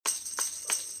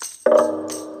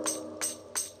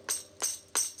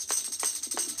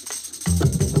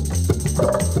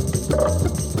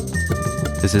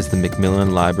This is the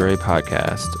McMillan Library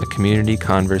Podcast, a community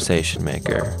conversation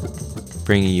maker,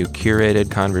 bringing you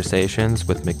curated conversations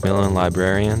with McMillan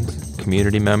librarians,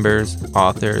 community members,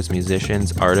 authors,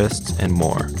 musicians, artists, and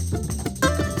more.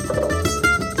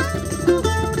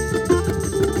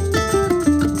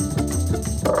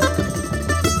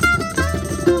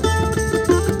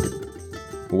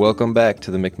 Welcome back to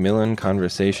the McMillan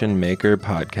Conversation Maker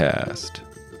Podcast.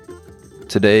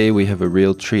 Today we have a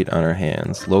real treat on our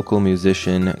hands. Local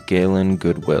musician Galynne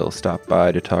Goodwill stopped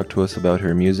by to talk to us about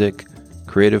her music,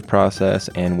 creative process,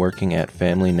 and working at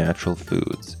Family Natural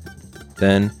Foods.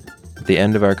 Then, at the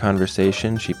end of our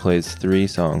conversation, she plays 3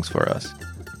 songs for us,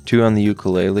 2 on the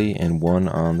ukulele and 1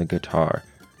 on the guitar.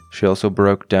 She also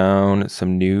broke down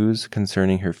some news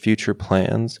concerning her future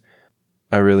plans.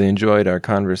 I really enjoyed our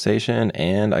conversation,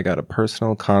 and I got a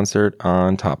personal concert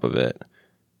on top of it.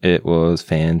 It was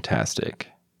fantastic.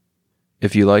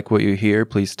 If you like what you hear,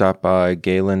 please stop by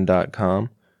galynne.com,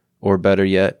 or better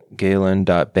yet,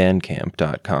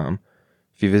 galynne.bandcamp.com.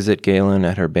 If you visit Galynne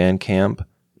at her Bandcamp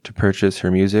to purchase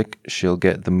her music, she'll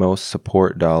get the most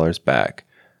support dollars back,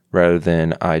 rather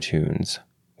than iTunes,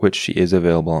 which she is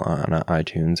available on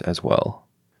iTunes as well.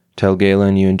 Tell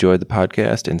Galynne you enjoyed the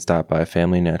podcast and stop by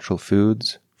Family Natural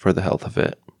Foods for the health of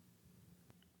it.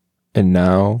 And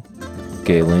now,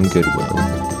 Galynne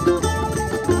Goodwill.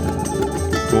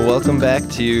 Well, welcome back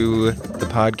to the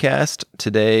podcast.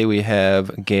 Today we have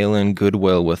Galynne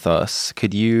Goodwill with us.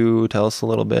 Could you tell us a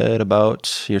little bit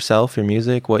about yourself, your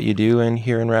music, what you do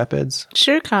here in Rapids?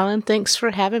 Sure, Colin. Thanks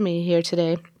for having me here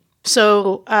today.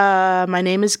 So, my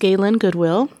name is Galynne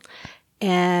Goodwill,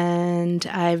 and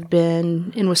I've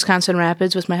been in Wisconsin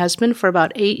Rapids with my husband for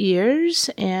about 8 years,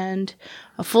 and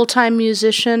a full-time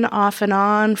musician off and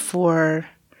on for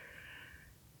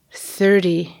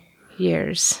 30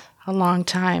 years. A long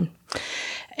time.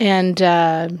 And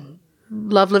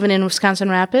love living in Wisconsin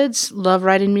Rapids, love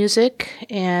writing music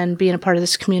and being a part of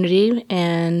this community,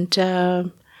 and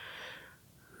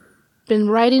been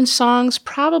writing songs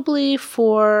probably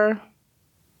for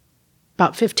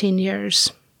about 15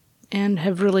 years and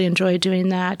have really enjoyed doing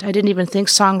that. I didn't even think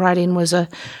songwriting was a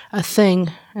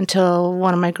thing until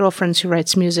one of my girlfriends who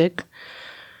writes music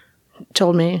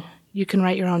told me, you can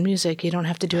write your own music. You don't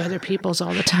have to do other people's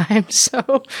all the time.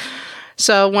 So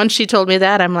once she told me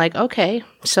that, I'm like, okay.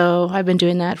 So I've been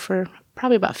doing that for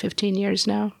probably about 15 years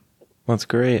now. That's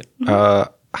great.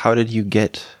 Mm-hmm. How did you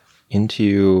get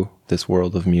into this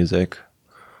world of music?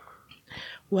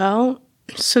 Well,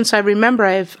 since I remember,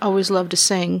 I've always loved to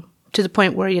sing, to the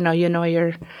point where, you know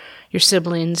your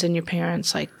siblings and your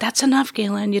parents, like, that's enough,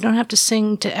 Galynne. You don't have to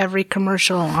sing to every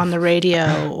commercial on the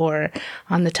radio or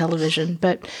on the television.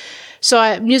 But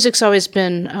so music's always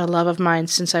been a love of mine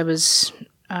since I was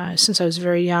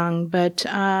very young. But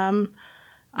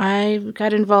I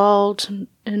got involved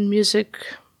in music,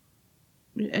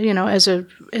 as a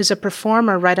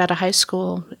performer right out of high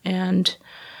school, and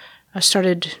I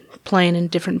started playing in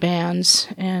different bands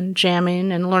and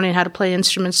jamming and learning how to play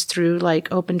instruments through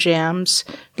like open jams,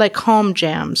 like home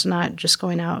jams, not just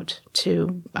going out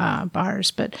to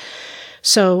bars. But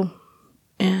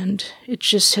and it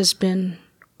just has been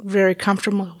very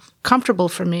comfortable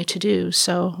for me to do.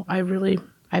 So I really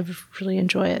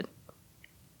enjoy it.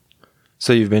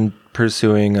 So you've been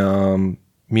pursuing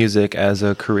music as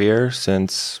a career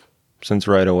since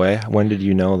right away. When did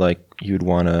you know like you'd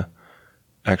want to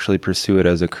actually pursue it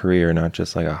as a career, not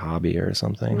just like a hobby or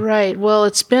something? Right. Well,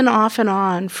 it's been off and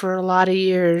on for a lot of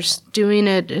years, doing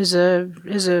it as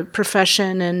a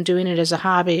profession and doing it as a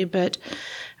hobby. But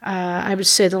I would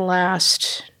say the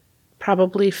last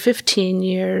probably 15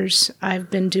 years,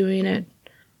 I've been doing it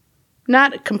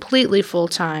not completely full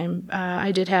time.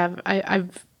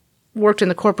 I've worked in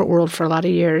the corporate world for a lot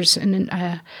of years, and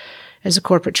as a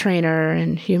corporate trainer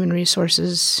and human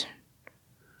resources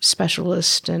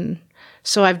specialist, and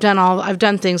so I've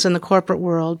done things in the corporate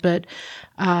world, but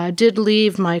did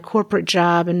leave my corporate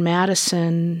job in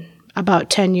Madison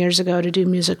about 10 years ago to do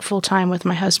music full time with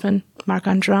my husband, Mark,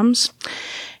 on drums.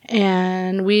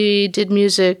 And we did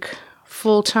music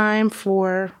full time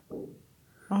for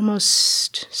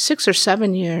almost 6 or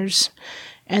 7 years,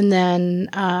 and then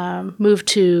moved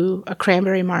to a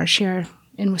cranberry marsh here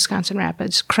in Wisconsin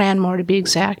Rapids, Cranmore to be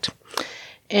exact.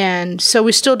 And so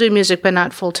we still do music, but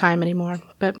not full time anymore.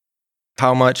 But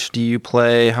how much do you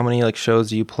play? How many shows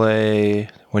do you play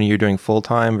when you're doing full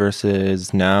time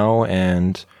versus now?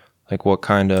 And what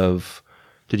kind of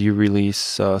Did you release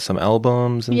some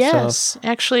albums and stuff? Yes,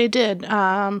 actually I did.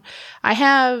 I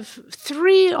have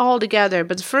 3 altogether,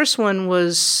 but the first one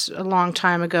was a long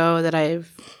time ago that I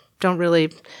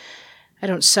I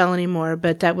don't sell anymore,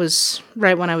 but that was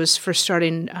right when I was first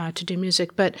starting to do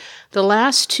music. But the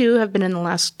last two have been in the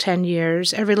last 10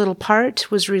 years. Every Little Part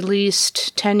was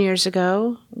released 10 years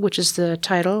ago, which is the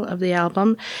title of the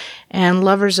album. And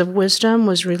Lovers of Wisdom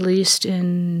was released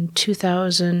in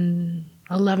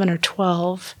 2011 or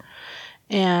 12.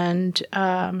 And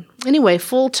anyway,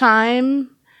 full time,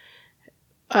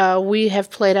 we have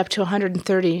played up to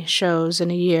 130 shows in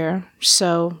a year.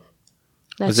 So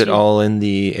was it all in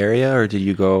the area, or did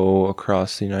you go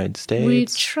across the United States? We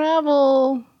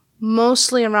travel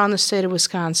mostly around the state of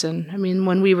Wisconsin. I mean,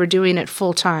 when we were doing it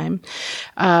full time,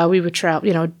 we would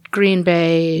travel, Green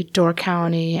Bay, Door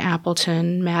County,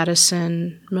 Appleton,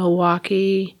 Madison,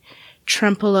 Milwaukee,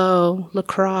 Trempealeau, La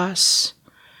Crosse,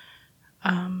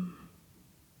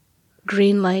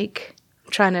 Green Lake,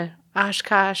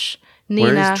 Oshkosh, Neenah.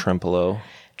 Where is Trempealeau?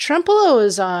 Trempealeau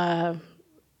is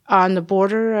on the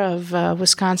border of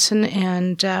Wisconsin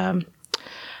and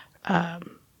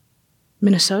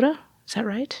Minnesota. Is that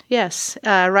right? Yes.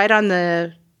 Right on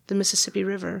the Mississippi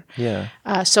River. Yeah.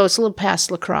 So it's a little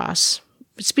past La Crosse.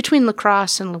 It's between La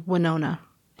Crosse and Winona,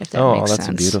 if that makes sense. Oh, that's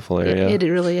a beautiful area. It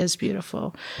really is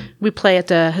beautiful. We play at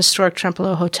the historic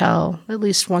Trempealeau Hotel at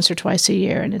least once or twice a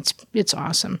year, and it's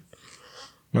awesome.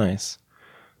 Nice.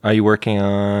 Are you working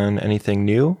on anything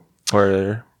new,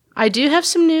 or... I do have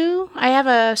some new. I have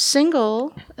a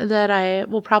single that I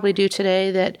will probably do today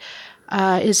that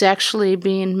is actually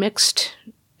being mixed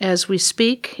as we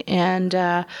speak, and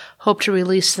hope to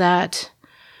release that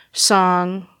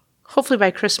song hopefully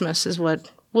by Christmas is what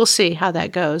we'll see how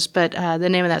that goes. But the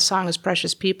name of that song is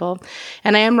Precious People.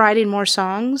 And I am writing more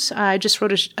songs. I just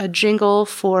wrote a jingle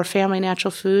for Family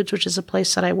Natural Foods, which is a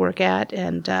place that I work at,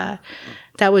 and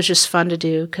that was just fun to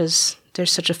do because they're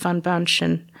such a fun bunch.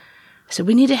 And I said,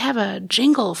 we need to have a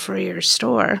jingle for your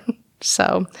store.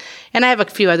 So, and I have a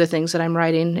few other things that I'm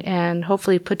writing and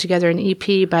hopefully put together an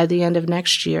EP by the end of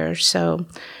next year. So,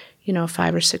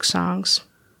 5 or 6 songs.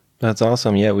 That's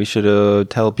awesome. Yeah, we should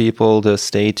tell people to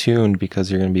stay tuned because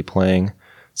you're going to be playing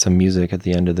some music at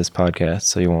the end of this podcast,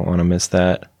 so you won't want to miss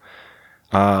that.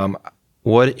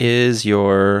 What is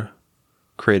your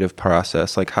creative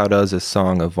process? Like, how does a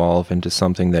song evolve into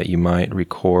something that you might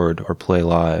record or play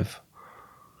live?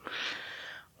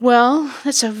 Well,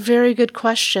 that's a very good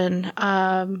question.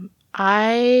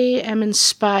 I am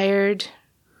inspired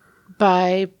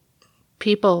by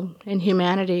people and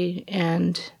humanity,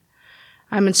 and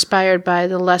I'm inspired by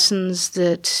the lessons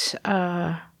that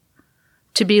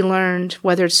to be learned,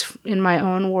 whether it's in my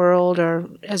own world or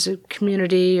as a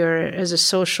community or as a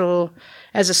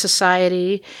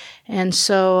society. And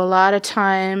so a lot of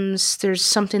times there's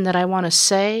something that I want to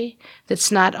say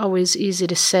that's not always easy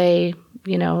to say,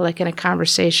 like in a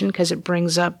conversation, because it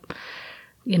brings up,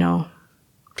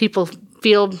 people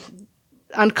feel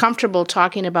uncomfortable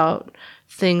talking about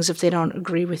things if they don't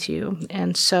agree with you.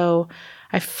 And so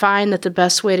I find that the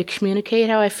best way to communicate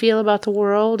how I feel about the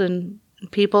world and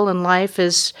people and life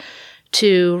is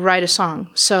to write a song.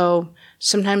 So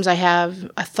sometimes I have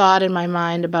a thought in my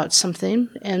mind about something,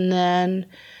 and then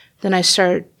I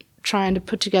start trying to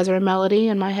put together a melody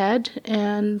in my head,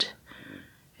 and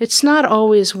it's not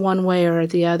always one way or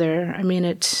the other. I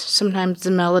mean, sometimes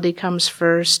the melody comes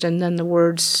first and then the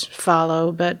words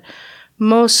follow, but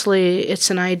mostly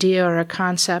it's an idea or a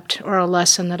concept or a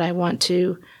lesson that I want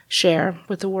to share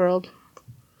with the world.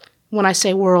 When I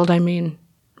say world, I mean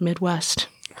Midwest.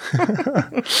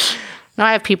 Now,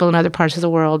 I have people in other parts of the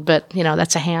world, but,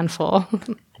 that's a handful.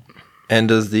 And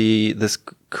does this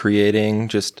creating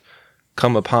just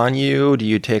come upon you? Do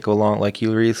you take along, like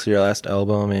you released your last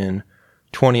album in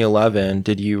 2011,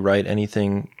 did you write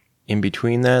anything in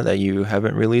between that you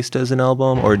haven't released as an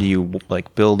album, or do you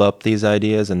build up these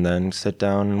ideas and then sit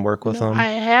down and work with them? I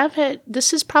have it.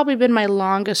 This has probably been my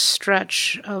longest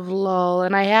stretch of lull,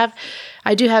 and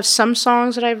I do have some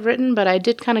songs that I've written, but I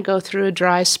did kind of go through a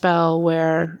dry spell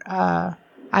where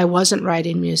I wasn't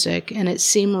writing music, and it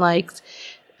seemed like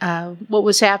what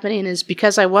was happening is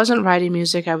because I wasn't writing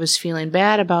music, I was feeling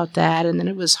bad about that, and then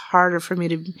it was harder for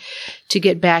me to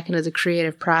get back into the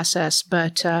creative process.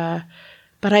 But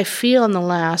I feel in the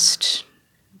last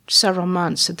several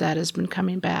months that has been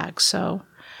coming back. So,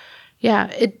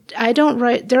 yeah, I don't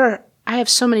write. I have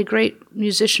so many great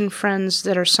musician friends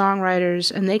that are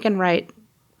songwriters, and they can write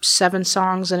 7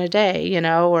 songs in a day,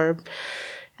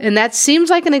 and that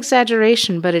seems like an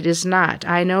exaggeration, but it is not.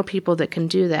 I know people that can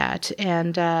do that,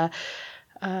 and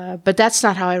but that's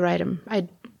not how I write them. I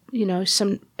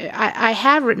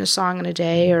have written a song in a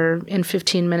day or in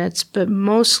 15 minutes, but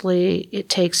mostly it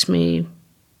takes me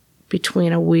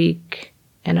between a week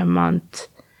and a month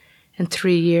and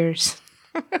 3 years.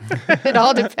 It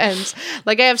all depends.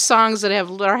 Like I have songs that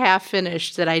are half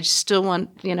finished that I still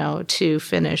want, to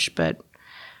finish, but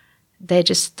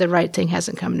the right thing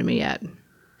hasn't come to me yet.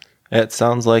 It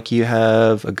sounds like you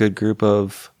have a good group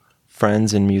of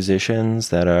friends and musicians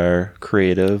that are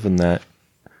creative and that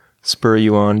spur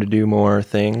you on to do more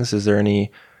things. Is there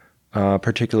any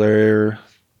particular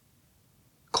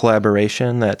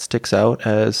collaboration that sticks out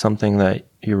as something that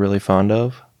you're really fond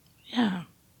of? Yeah,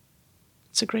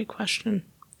 it's a great question.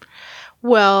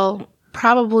 Well,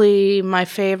 probably my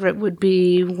favorite would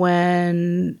be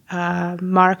when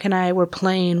Mark and I were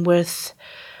playing with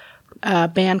a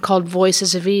band called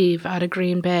Voices of Eve out of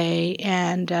Green Bay,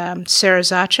 and Sarah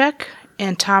Zacek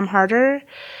and Tom Harder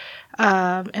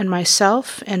and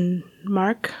myself and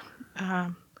Mark.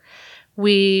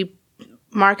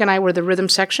 Mark and I were the rhythm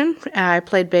section. I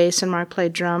played bass and Mark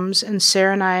played drums, and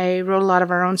Sarah and I wrote a lot of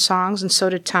our own songs, and so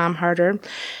did Tom Harder.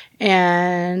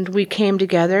 And we came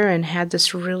together and had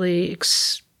this really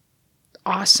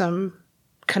awesome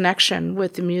connection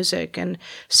with the music. And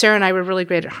Sarah and I were really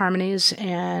great at harmonies,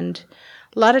 and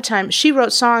a lot of times she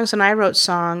wrote songs and I wrote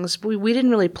songs. We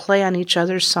didn't really play on each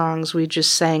other's songs. We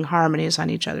just sang harmonies on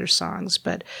each other's songs.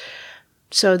 But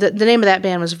so the name of that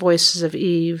band was Voices of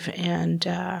Eve, and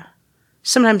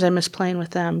sometimes I miss playing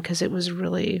with them because it was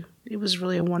really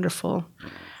a wonderful,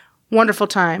 wonderful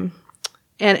time.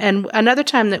 And another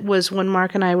time that was when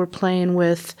Mark and I were playing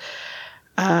with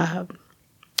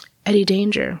Eddie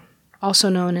Danger, also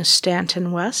known as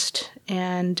Stanton West.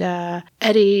 And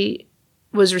Eddie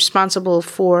was responsible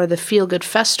for the Feel Good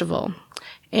Festival.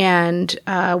 And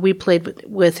we played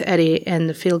with Eddie and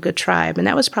the Feel Good Tribe. And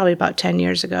that was probably about 10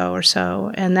 years ago or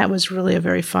so. And that was really a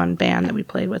very fun band that we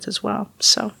played with as well.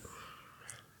 So.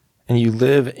 And you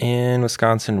live in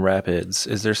Wisconsin Rapids.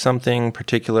 Is there something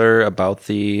particular about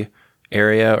the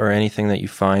area or anything that you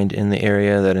find in the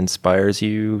area that inspires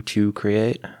you to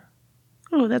create?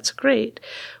 Oh, that's great.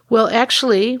 Well,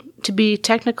 actually, to be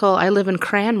technical, I live in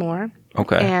Cranmore.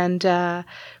 Okay. And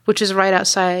which is right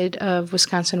outside of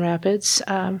Wisconsin Rapids.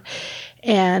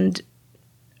 And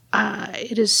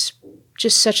it is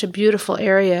just such a beautiful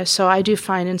area. So I do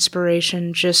find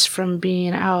inspiration just from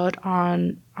being out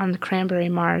on the Cranberry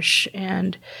Marsh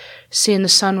and seeing the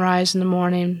sunrise in the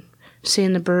morning,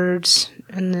 seeing the birds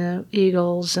and the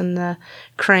eagles and the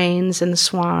cranes and the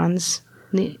swans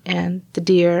and the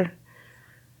deer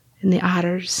and the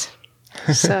otters.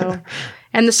 So,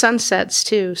 and the sunsets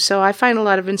too. So I find a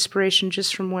lot of inspiration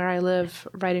just from where I live,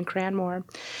 right in Cranmore.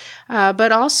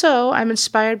 But also I'm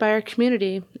inspired by our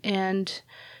community. And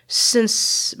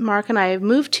since Mark and I have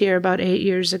moved here about 8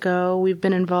 years ago, we've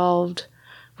been involved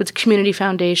with the Community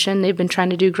Foundation. They've been trying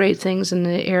to do great things in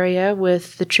the area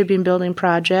with the Tribune Building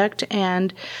Project.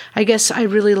 And I guess I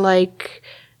really like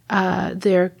I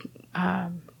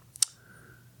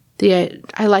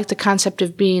like the concept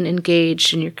of being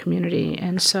engaged in your community,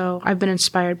 and so I've been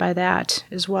inspired by that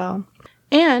as well.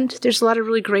 And there's a lot of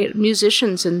really great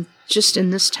musicians just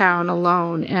in this town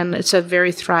alone, and it's a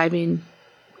very thriving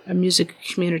music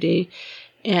community.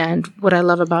 And what I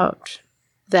love about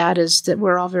that is that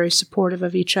we're all very supportive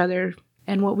of each other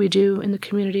and what we do in the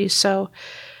community. So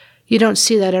you don't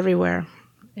see that everywhere,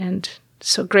 and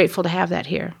so grateful to have that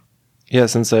here. Yeah,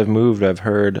 since I've moved, I've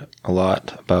heard a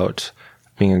lot about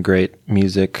being a great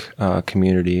music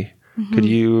community. Mm-hmm. Could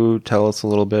you tell us a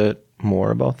little bit more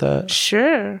about that?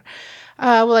 Sure.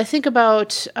 Well, I think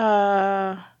about,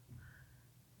 there's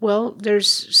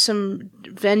some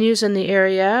venues in the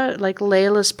area, like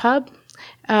Layla's Pub,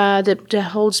 that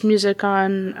holds music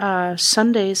on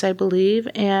Sundays, I believe.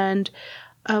 And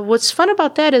what's fun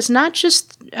about that is not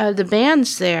just the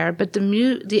bands there, but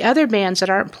the other bands that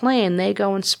aren't playing, they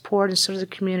go and support and serve the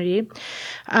community.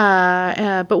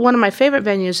 But one of my favorite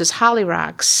venues is Holly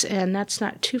Rocks, and that's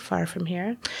not too far from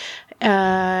here.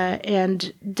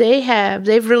 And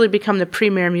they've really become the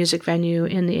premier music venue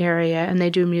in the area, and they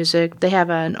do music. They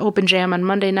have an open jam on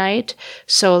Monday night,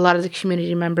 so a lot of the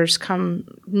community members come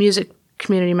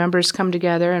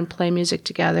together and play music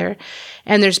together.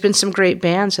 And there's been some great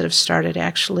bands that have started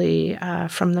actually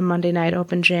from the Monday night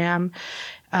open jam,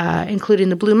 including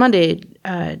the Blue Monday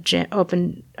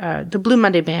the Blue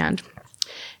Monday Band.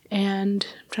 And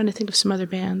I'm trying to think of some other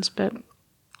bands, but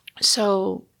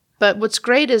what's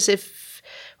great is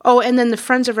and then the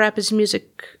Friends of Rapids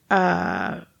Music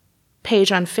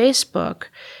page on Facebook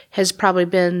has probably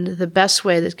been the best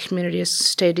way that the community has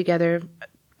stayed together,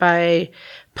 by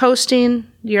posting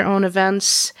your own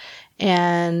events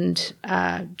and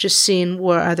just seeing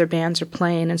where other bands are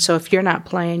playing. And so if you're not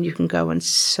playing, you can go and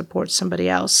support somebody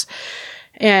else.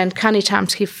 And Connie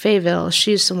Tomsky-Fayville,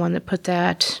 she's the one that put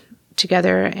that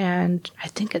together, and I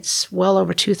think it's well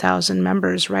over 2,000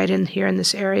 members right in here in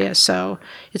this area. So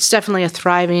it's definitely a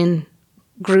thriving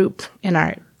group in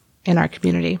our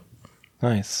community.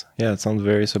 Nice. Yeah, it sounds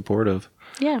very supportive.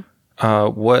 Yeah.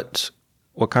 What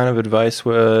kind of advice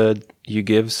would you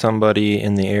give somebody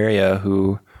in the area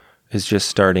who is just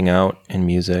starting out in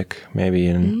music, maybe,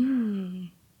 and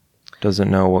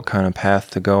doesn't know what kind of path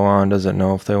to go on, doesn't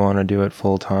know if they want to do it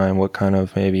full time? What kind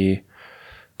of maybe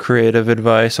creative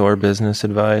advice or business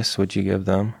advice would you give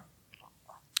them?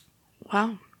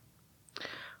 Wow.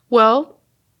 Well,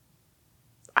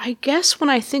 I guess when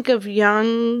I think of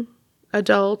young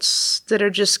adults that are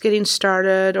just getting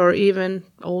started, or even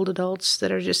old adults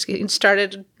that are just getting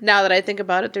started, now that I think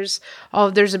about it, there's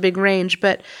a big range,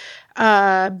 but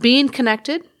being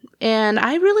connected. And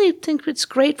I really think it's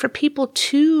great for people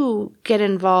to get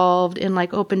involved in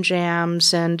like open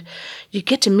jams, and you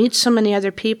get to meet so many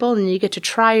other people, and you get to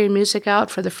try your music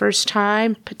out for the first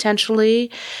time,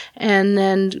 potentially, and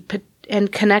then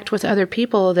and connect with other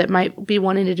people that might be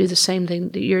wanting to do the same thing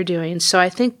that you're doing. So I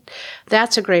think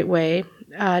that's a great way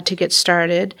to get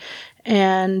started.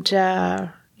 And,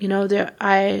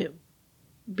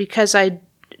 because I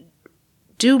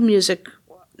do music,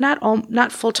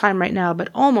 not full-time right now, but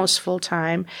almost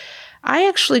full-time, I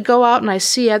actually go out and I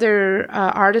see other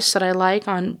artists that I like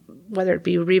on, whether it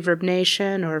be Reverb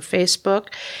Nation or Facebook,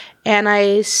 and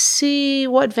I see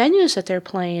what venues that they're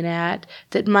playing at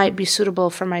that might be suitable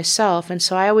for myself. And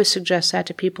so I always suggest that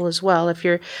to people as well. If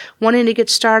you're wanting to get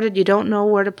started, you don't know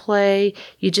where to play,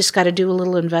 you just got to do a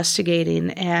little investigating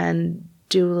and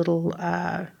do a little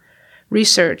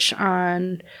research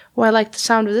on, I like the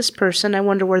sound of this person, I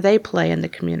wonder where they play in the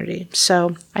community.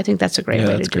 So I think that's a great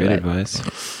way to do it. Yeah, that's great advice.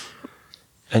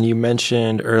 And you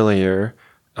mentioned earlier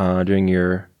during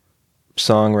your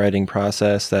songwriting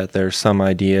process that there's some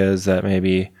ideas that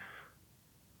maybe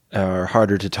are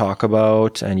harder to talk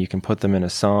about and you can put them in a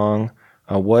song.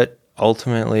 What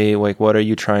ultimately, what are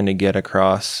you trying to get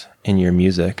across in your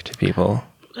music to people?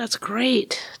 That's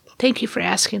great. Thank you for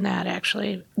asking that,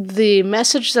 actually. The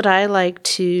message that I like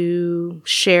to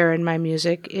share in my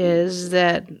music is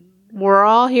that we're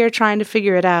all here trying to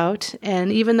figure it out.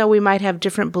 And even though we might have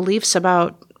different beliefs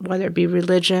about whether it be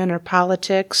religion or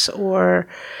politics or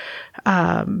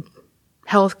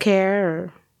healthcare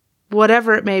or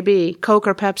whatever it may be, Coke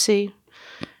or Pepsi,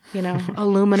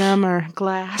 aluminum or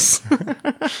glass,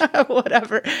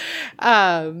 whatever,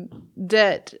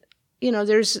 that,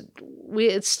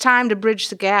 it's time to bridge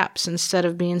the gaps instead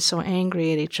of being so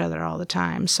angry at each other all the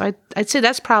time. So I'd say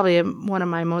that's probably one of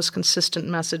my most consistent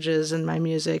messages in my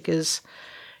music is,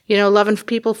 loving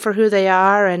people for who they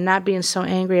are and not being so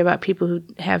angry about people who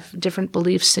have different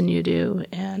beliefs than you do.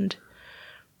 And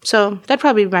so that'd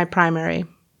probably be my primary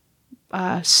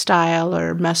style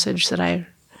or message that I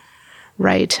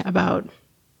write about.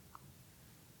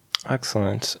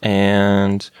 Excellent.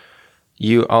 And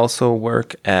you also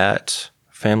work at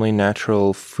Family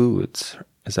Natural Foods.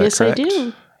 Is that correct? Yes, I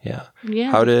do.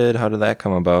 Yeah. How did that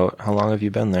come about? How long have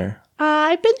you been there?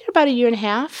 I've been there about a year and a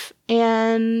half,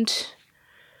 and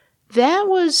that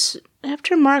was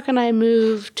after Mark and I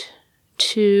moved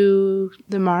to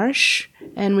the Marsh,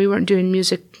 and we weren't doing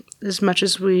music as much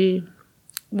as we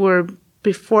were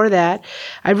before that.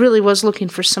 I really was looking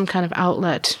for some kind of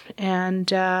outlet, and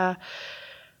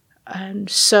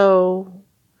so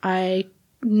I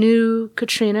knew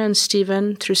Katrina and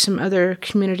Stephen through some other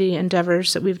community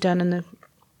endeavors that we've done in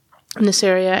this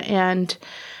area, and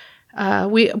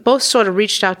we both sort of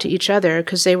reached out to each other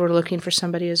because they were looking for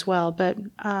somebody as well. But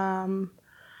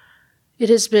it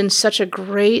has been such a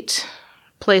great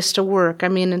place to work. I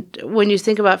mean, when you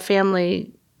think about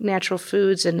Family Natural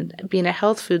Foods and being a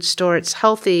health food store, it's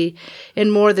healthy in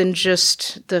more than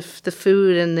just the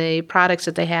food and the products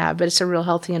that they have, but it's a real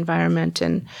healthy environment,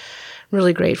 and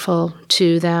really grateful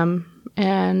to them.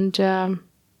 And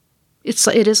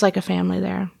it is like a family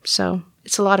there, so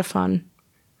it's a lot of fun.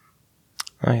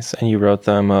 Nice. And you wrote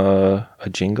them a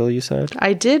jingle, you said?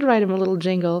 I did write them a little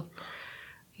jingle.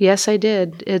 Yes, I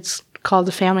did. It's called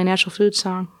the Family Natural Food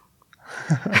Song.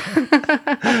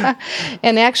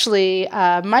 And actually,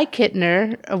 Mike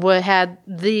Hittner had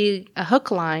the hook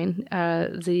line,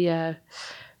 the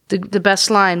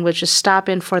best line, which is "Stop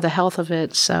in for the health of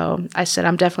it." So I said,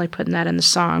 I'm definitely putting that in the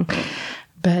song.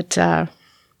 But and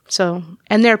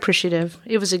they're appreciative.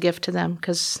 It was a gift to them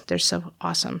because they're so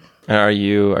awesome. And are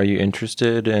you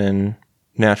interested in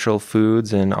natural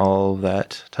foods and all of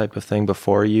that type of thing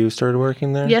before you started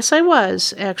working there? Yes, I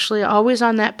was actually always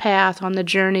on that path, on the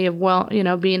journey of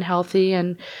being healthy,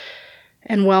 and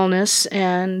and wellness.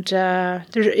 And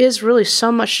there is really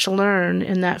so much to learn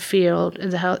in that field, in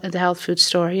the health food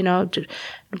store,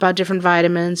 about different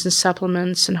vitamins and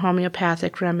supplements and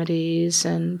homeopathic remedies.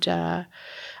 And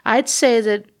I'd say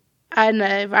that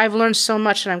I've learned so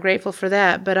much, and I'm grateful for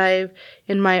that. But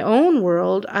in my own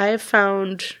world, I've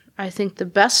found, I think, the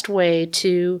best way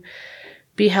to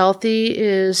be healthy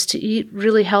is to eat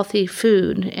really healthy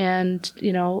food, and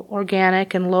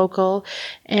organic and local.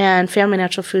 And Family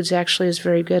Natural Foods actually is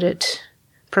very good at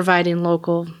providing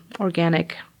local,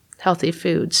 organic, healthy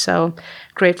food. So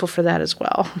grateful for that as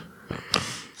well.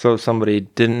 So if somebody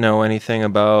didn't know anything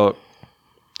about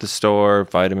the store,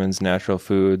 vitamins, natural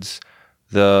foods,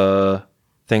 the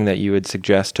thing that you would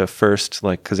suggest to first,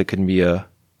 because it can be a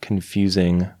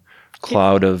confusing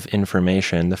cloud of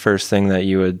information, the first thing that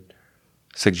you would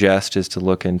suggest is to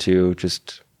look into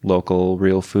just local,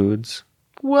 real foods?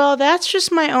 Well, that's just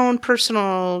my own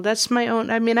personal,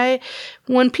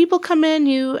 when people come in,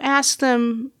 you ask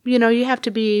them, you have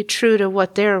to be true to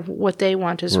what they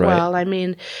want as well.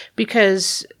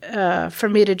 Because for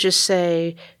me to just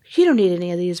say, you don't need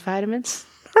any of these vitamins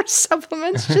or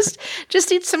supplements,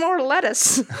 just eat some more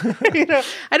lettuce.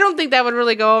 I don't think that would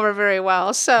really go over very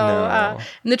well. So, No.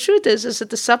 And the truth is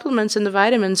that the supplements and the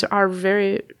vitamins are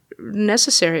very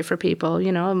necessary for people.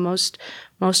 Most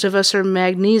of us are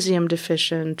magnesium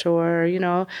deficient, or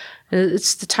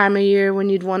it's the time of year when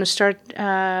you'd want to start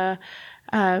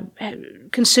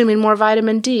consuming more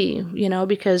vitamin D.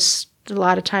 Because a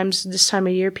lot of times this time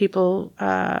of year, people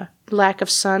lack of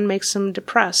sun makes them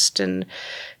depressed and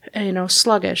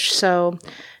sluggish. So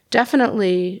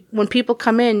definitely, when people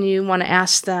come in, you want to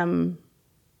ask them.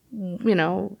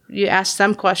 You ask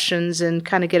them questions and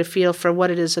kind of get a feel for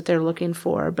what it is that they're looking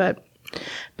for. But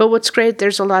what's great,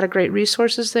 there's a lot of great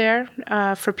resources there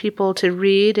for people to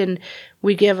read, and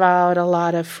we give out a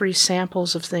lot of free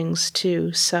samples of things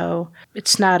too. So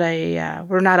it's not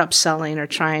we're not upselling or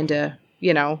trying to,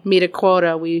 meet a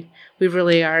quota. We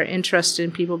really are interested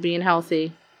in people being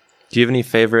healthy. Do you have any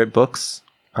favorite books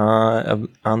on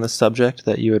the subject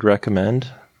that you would recommend?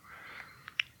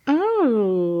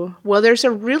 Oh, well, there's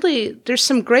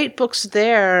some great books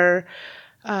there.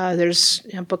 There's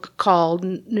a book called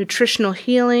Nutritional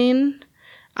Healing.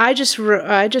 I just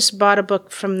bought a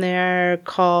book from there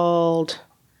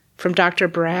from Dr.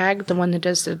 Bragg, the one that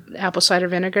does the apple cider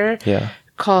vinegar. Yeah.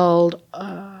 Called,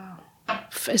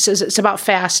 it's about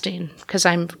fasting, because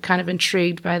I'm kind of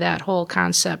intrigued by that whole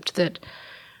concept that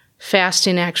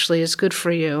fasting actually is good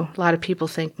for you. A lot of people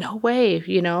think, no way,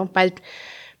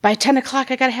 by 10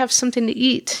 o'clock, I got to have something to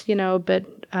eat, but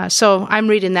so I'm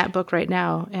reading that book right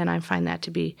now, and I find that to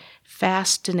be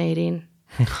fascinating.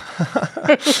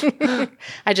 I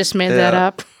just made that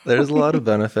up. There's a lot of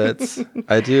benefits.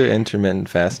 I do intermittent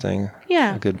fasting.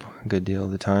 Yeah. A good deal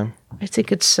of the time. I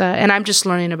think it's, and I'm just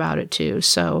learning about it too.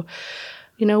 So,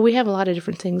 we have a lot of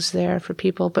different things there for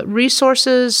people, but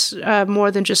resources, more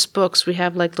than just books. We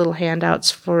have little handouts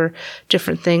for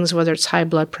different things, whether it's high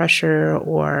blood pressure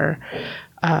or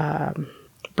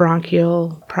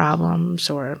bronchial problems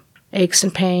or aches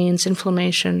and pains,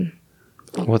 inflammation.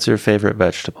 What's your favorite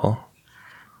vegetable?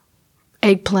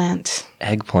 Eggplant.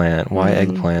 Eggplant. Why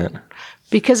eggplant?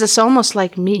 Because it's almost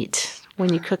like meat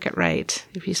when you cook it right.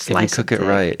 If you slice it. If you cook it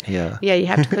right, yeah. Yeah, you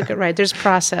have to cook it right. There's a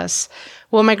process.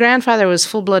 Well, my grandfather was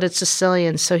full-blooded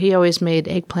Sicilian, so he always made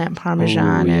eggplant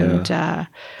parmesan. Ooh, yeah. And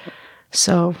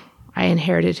so I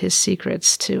inherited his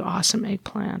secrets to awesome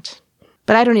eggplant.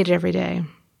 But I don't eat it every day.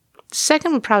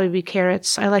 Second would probably be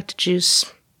carrots. I like to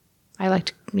juice.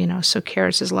 So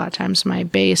carrots is a lot of times my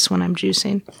base when I'm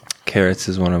juicing. Carrots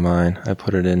is one of mine. I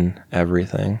put it in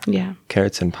everything. Yeah.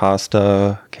 Carrots in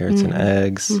pasta, carrots in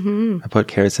eggs. Mm-hmm. I put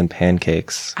carrots in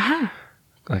pancakes a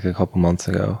couple months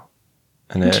ago.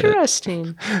 And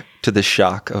interesting. To the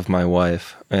shock of my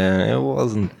wife. And it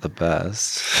wasn't the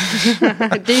best.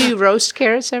 Do you roast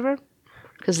carrots ever?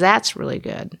 Because that's really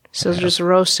good. So just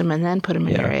roast them and then put them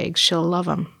in your eggs. She'll love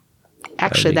them.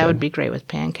 Actually, that would be great with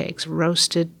pancakes.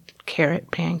 Roasted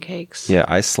carrot pancakes. Yeah,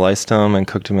 I sliced them and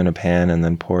cooked them in a pan and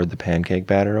then poured the pancake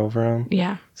batter over them.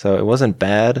 Yeah. So it wasn't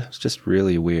bad. It was just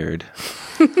really weird.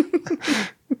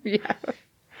 Yeah.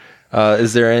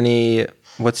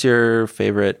 What's your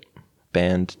favorite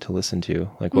band to listen to?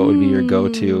 What would be your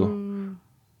go-to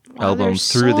album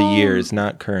through the years,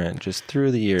 not current, just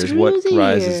through the years? What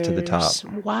rises to the top?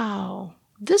 Wow.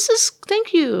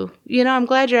 Thank you. I'm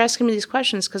glad you're asking me these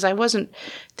questions because I wasn't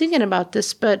thinking about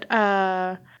this, but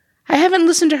I I haven't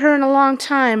listened to her in a long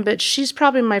time, but she's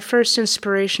probably my first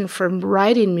inspiration for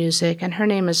writing music, and her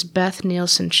name is Beth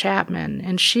Nielsen Chapman,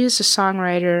 and she's a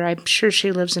songwriter. I'm sure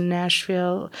she lives in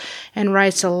Nashville and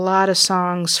writes a lot of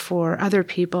songs for other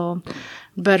people,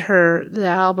 but the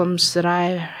albums that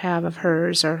I have of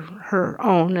hers are her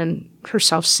own and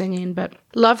herself singing, but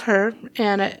love her.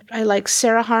 And I like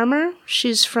Sarah Harmer.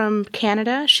 She's from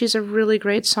Canada. She's a really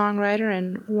great songwriter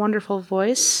and wonderful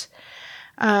voice.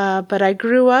 But I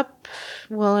grew up,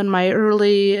 in my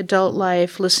early adult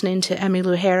life, listening to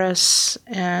Emmylou Harris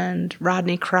and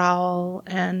Rodney Crowell,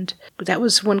 and that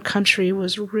was when country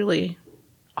was really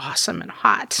awesome and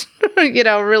hot.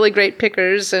 Really great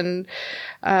pickers and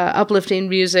uplifting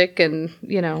music, and,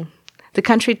 the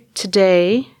country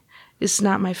today is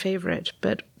not my favorite,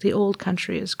 but the old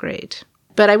country is great.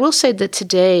 But I will say that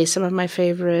today, some of my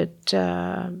favorite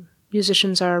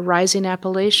musicians are Rising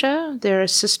Appalachia. They're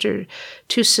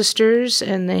two sisters,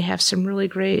 and they have some really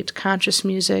great conscious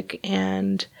music.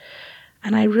 And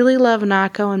I really love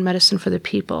Nako and Medicine for the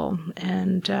People.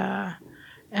 And I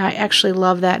actually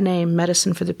love that name,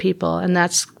 Medicine for the People. And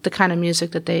that's the kind of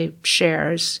music that they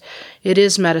share. It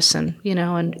is medicine,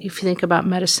 and if you think about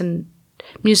medicine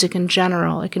music in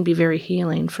general, it can be very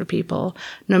healing for people,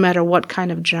 no matter what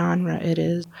kind of genre it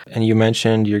is. And you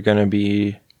mentioned you're going to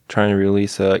be trying to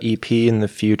release a EP in the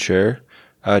future.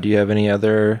 Do you have any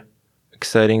other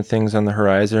exciting things on the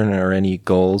horizon or any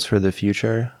goals for the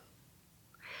future?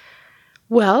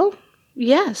 Well,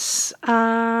 yes.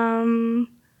 My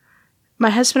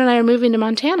husband and I are moving to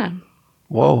Montana.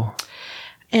 Whoa.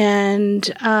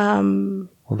 And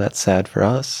well, that's sad for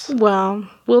us. Well,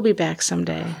 we'll be back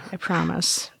someday, I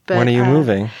promise. But, when are you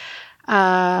moving?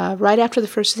 Right after the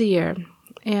first of the year.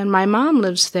 And my mom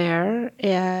lives there,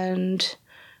 and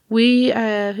we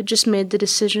just made the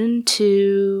decision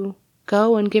to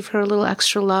go and give her a little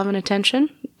extra love and attention.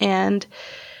 And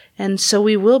so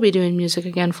we will be doing music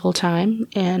again full time,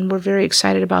 and we're very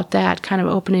excited about that, kind of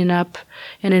opening up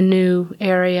in a new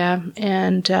area,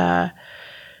 and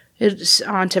it's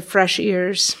onto fresh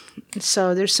ears.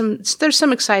 So there's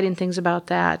some exciting things about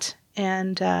that,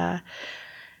 and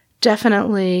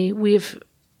definitely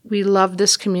we love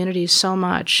this community so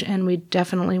much, and we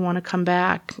definitely want to come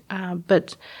back.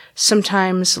 But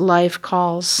sometimes life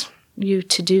calls you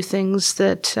to do things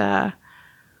that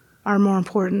are more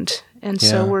important. And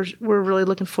so we're really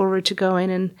looking forward to going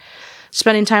and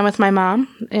spending time with my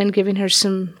mom and giving her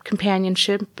some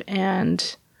companionship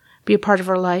and be a part of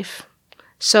her life.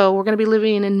 So we're going to be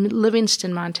living in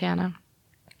Livingston, Montana.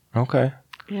 Okay.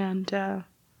 And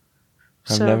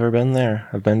I've never been there.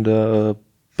 I've been to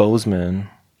Bozeman.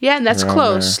 Yeah, and that's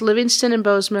close. There. Livingston and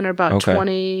Bozeman are about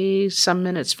 20-some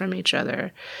minutes from each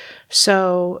other.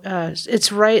 So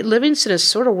it's right. Livingston is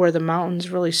sort of where the mountains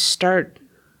really start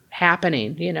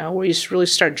happening, where you really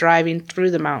start driving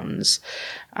through the mountains.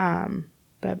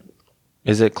 But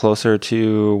is it closer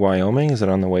to Wyoming? Is it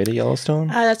on the way to Yellowstone?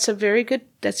 That's a very good.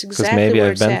 That's exactly because maybe where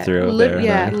I've it's been at. through there.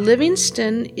 Yeah,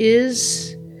 Livingston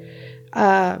is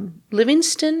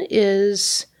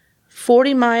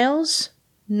 40 miles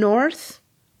north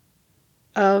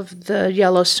of the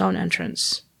Yellowstone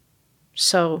entrance.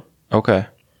 So okay.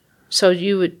 So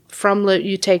you would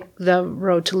you take the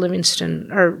road to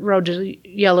Livingston or road to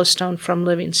Yellowstone from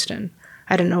Livingston.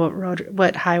 I don't know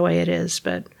what highway it is,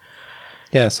 but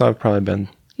yeah. So I've probably been.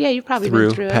 Yeah, you've probably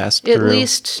been through passed it. through. At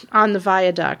least on the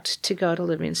viaduct to go to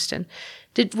Livingston.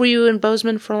 Were you in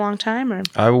Bozeman for a long time, or?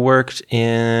 I worked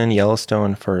in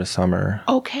Yellowstone for a summer.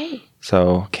 Okay.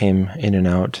 So came in and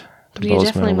out to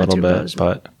Bozeman a little bit, Bozeman.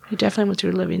 but you definitely went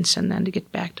through Livingston then to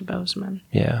get back to Bozeman.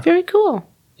 Yeah. Very cool.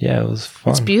 Yeah, it was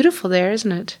fun. It's beautiful there,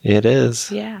 isn't it? It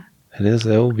is. Yeah. It is.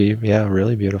 It will be,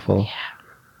 really beautiful. Yeah.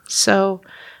 So,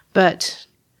 but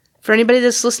for anybody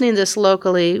that's listening to this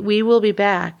locally, we will be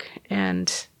back,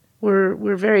 and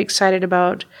we're very excited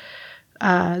about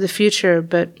the future,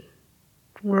 but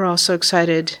we're also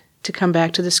excited to come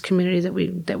back to this community that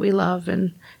we love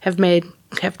and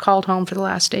have called home for the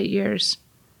last 8 years.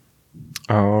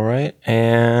 All right.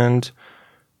 And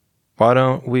why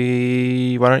don't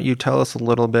you tell us a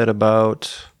little bit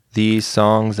about these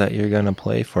songs that you're going to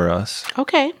play for us?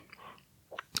 Okay.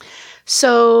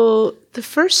 So the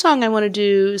first song I want to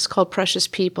do is called Precious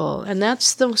People, and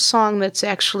that's the song that's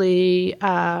actually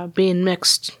being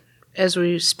mixed as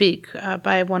we speak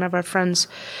by one of our friends,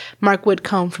 Mark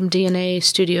Whitcomb from DNA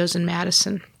Studios in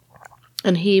Madison.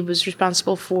 And he was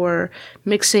responsible for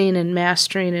mixing and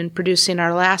mastering and producing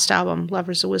our last album,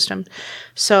 Lovers of Wisdom.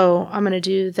 So I'm going to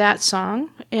do that song.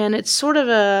 And it's sort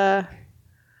of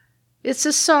it's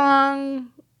a song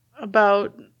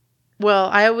about,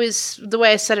 the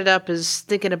way I set it up is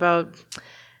thinking about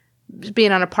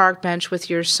being on a park bench with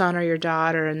your son or your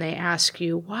daughter, and they ask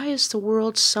you, why is the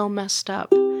world so messed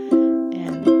up?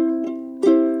 And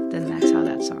then that's how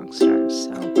that song starts.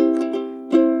 So,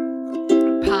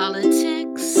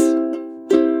 politics,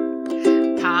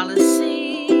 policies,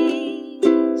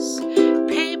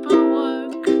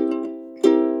 paperwork,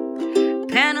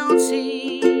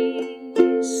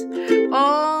 penalties,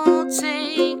 all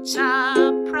take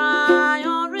top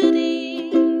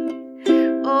priority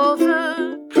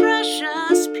over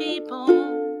precious people,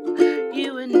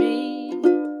 you and me,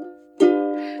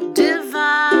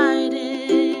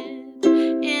 divided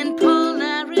in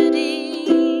polarities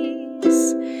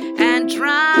and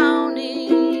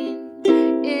drowning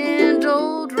in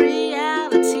old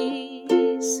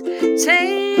realities,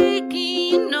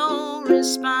 taking no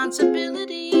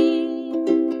responsibility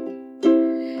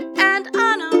and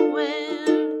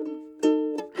unaware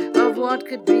of what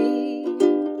could be.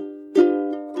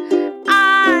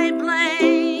 I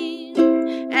blame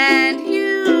and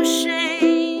you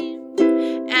shame,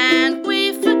 and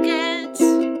we forget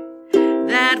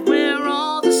that we're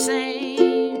all the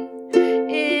same,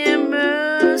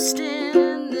 immersed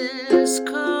in this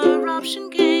corruption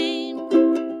game.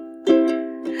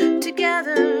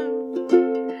 Together,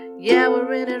 yeah,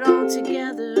 we're in it all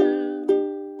together.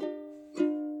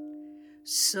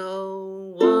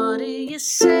 So what do you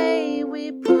say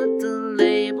we put the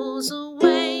labels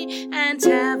away and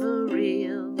have a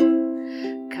real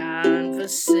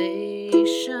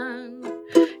conversation?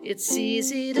 It's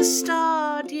easy to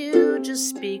start, you just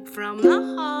speak from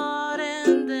the heart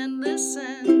and then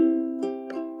listen.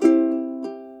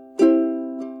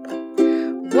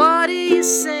 What do you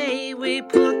say we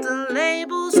put the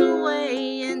labels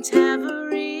away and have a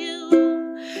real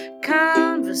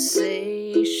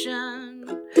conversation?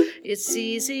 It's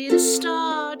easy to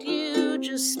start, you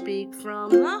just speak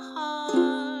from the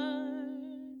heart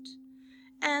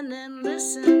and then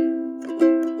listen.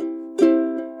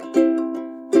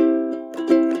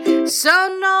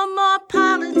 So no more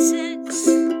politics,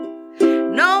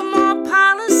 no more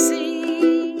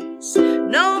policies,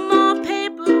 no more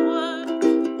paperwork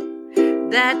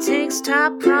that takes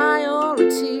top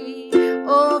priority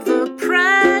over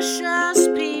precious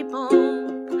people,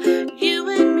 you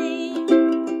and me.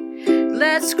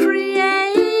 Let's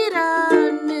create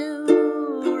a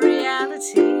new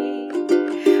reality.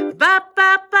 Ba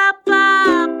ba ba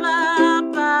ba ba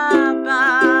ba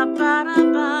ba ba da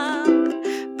ba.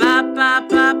 Ba ba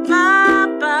ba ba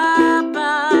ba ba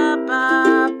ba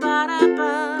ba da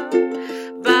ba.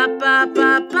 Ba ba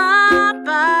ba ba ba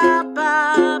ba ba ba ba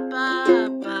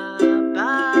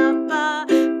ba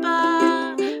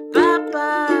ba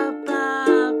ba ba ba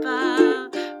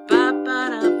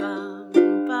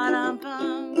ba da ba.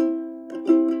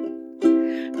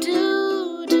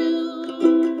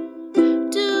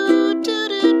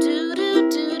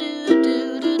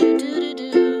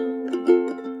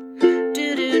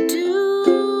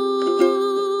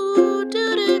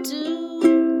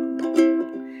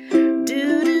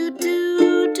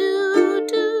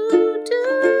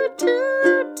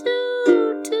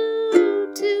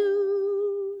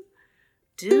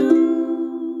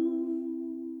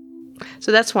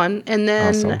 So that's one. And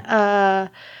then awesome.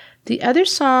 The other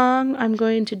song I'm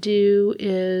going to do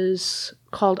is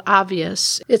called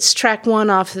Obvious. It's track 1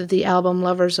 off of the album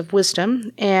Lovers of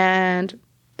Wisdom. And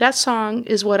that song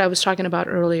is what I was talking about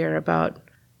earlier about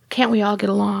can't we all get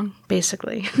along,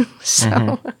 basically.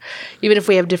 So even if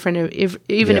we have different if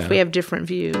we have different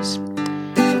views.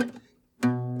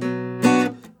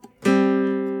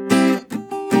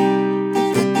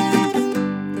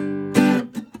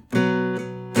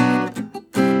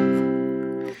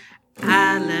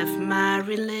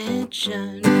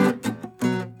 Religion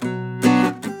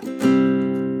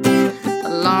a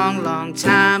long, long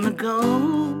time ago,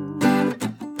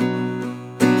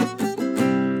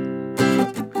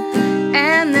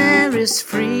 and there is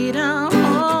freedom,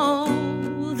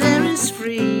 oh, there is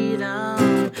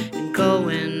freedom in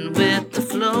going with the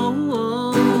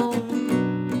flow.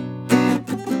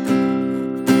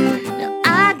 Now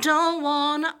I don't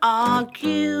want to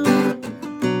argue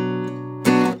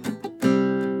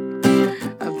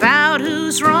about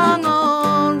who's wrong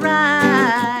or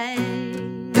right.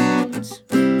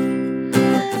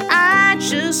 I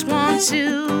just want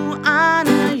to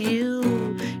honor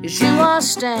you as you are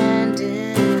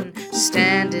standing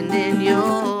in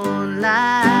your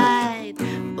light.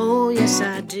 Oh, yes,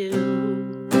 I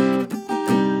do.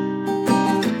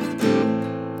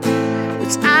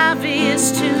 It's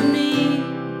obvious to me.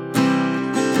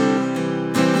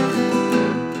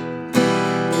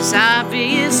 It's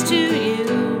obvious to you.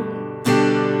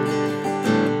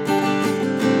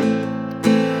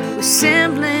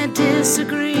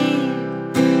 disagree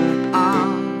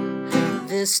on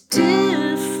this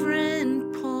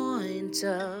different point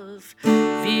of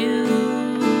view.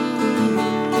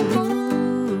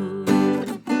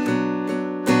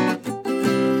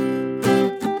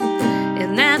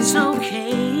 And that's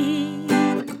okay.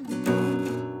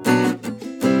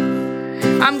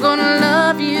 I'm gonna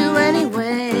love you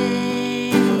anyway.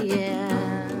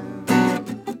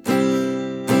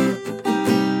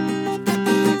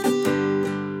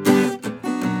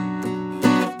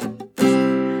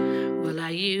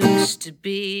 To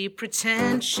be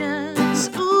pretentious,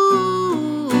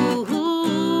 ooh,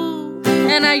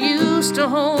 and I used to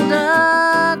hold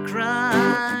a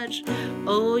grudge,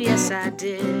 oh yes I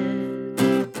did,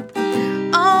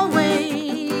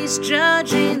 always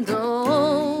judging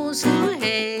those who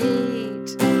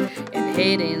hate, and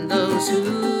hating those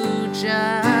who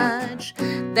judge,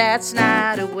 that's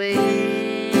not a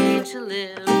way to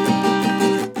live.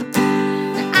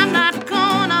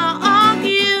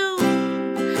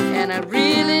 And I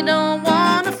really don't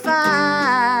want to fight.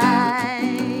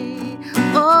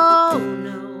 Oh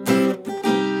no,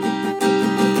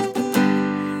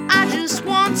 I just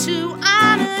want to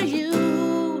honor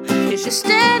you as you're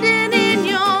standing in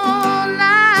your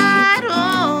light.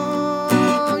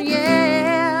 Oh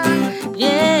yeah,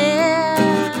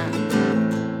 yeah.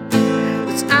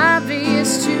 It's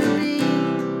obvious to me.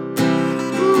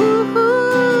 Ooh,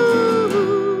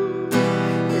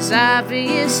 it's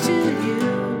obvious to you.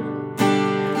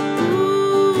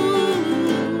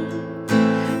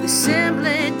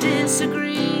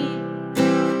 Disagree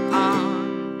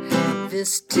on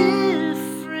this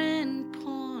different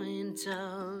point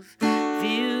of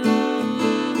view.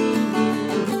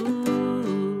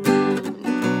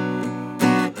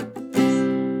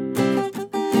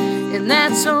 And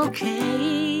that's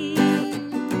okay.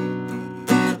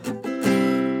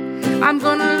 I'm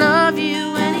gonna love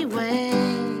you anyway.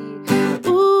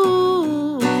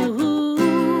 Ooh,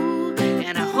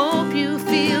 and I hope you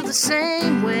feel the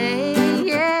same way.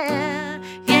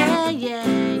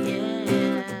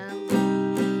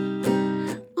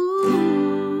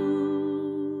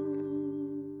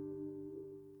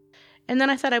 And then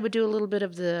I thought I would do a little bit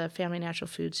of the Family Natural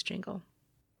Foods jingle.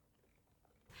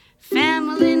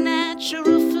 Family Natural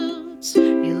Foods,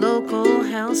 your local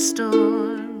health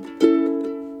store.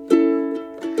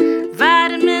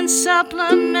 Vitamins,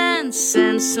 supplements,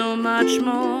 and so much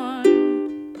more.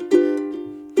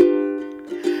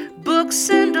 Books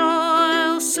and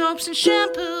oil, soaps and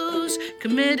shampoos,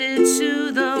 committed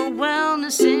to the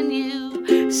wellness in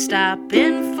you. Stop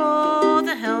in for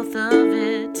the health of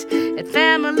it at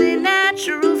Family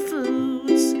Natural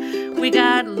Foods. We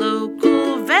got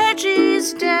local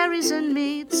veggies, dairies, and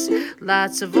meats,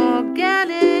 lots of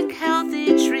organic,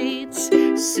 healthy treats,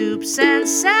 soups and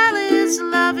salads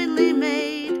lovingly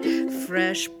made,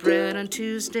 fresh bread on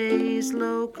Tuesdays,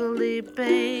 locally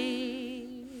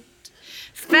baked.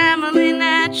 Family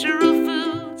Natural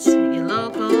Foods, your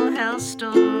local health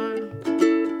store.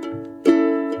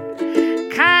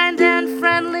 Kind and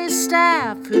friendly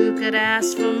staff, who could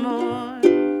ask for more?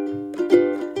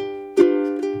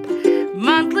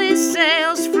 Monthly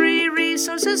sales, free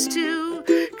resources too,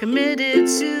 committed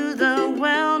to the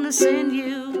wellness in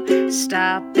you.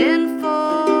 Stop in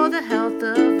for the health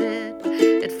of it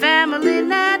at Family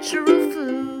Natural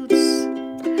Foods.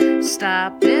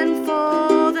 Stop in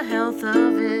for the health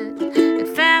of it at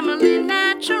Family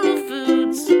Natural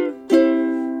Foods.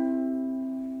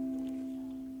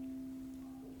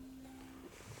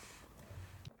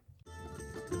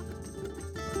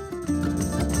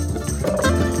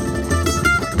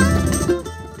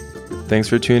 Thanks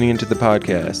for tuning into the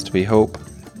podcast. We hope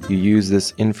you use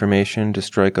this information to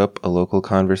strike up a local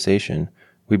conversation.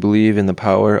 We believe in the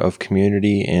power of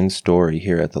community and story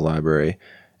here at the library,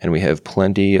 and we have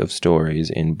plenty of stories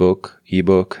in book,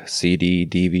 ebook, CD,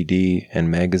 DVD,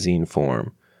 and magazine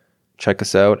form. Check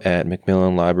us out at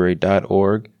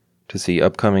McMillanLibrary.org to see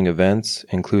upcoming events,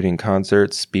 including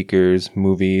concerts, speakers,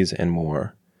 movies, and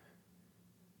more.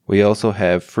 We also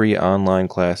have free online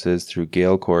classes through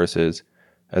Gale courses,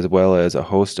 as well as a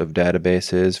host of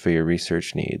databases for your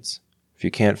research needs. If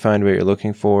you can't find what you're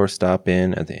looking for, stop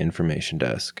in at the information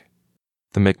desk.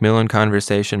 The McMillan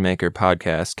Conversation Maker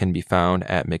Podcast can be found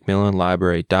at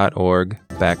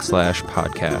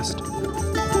McMillanLibrary.org/podcast.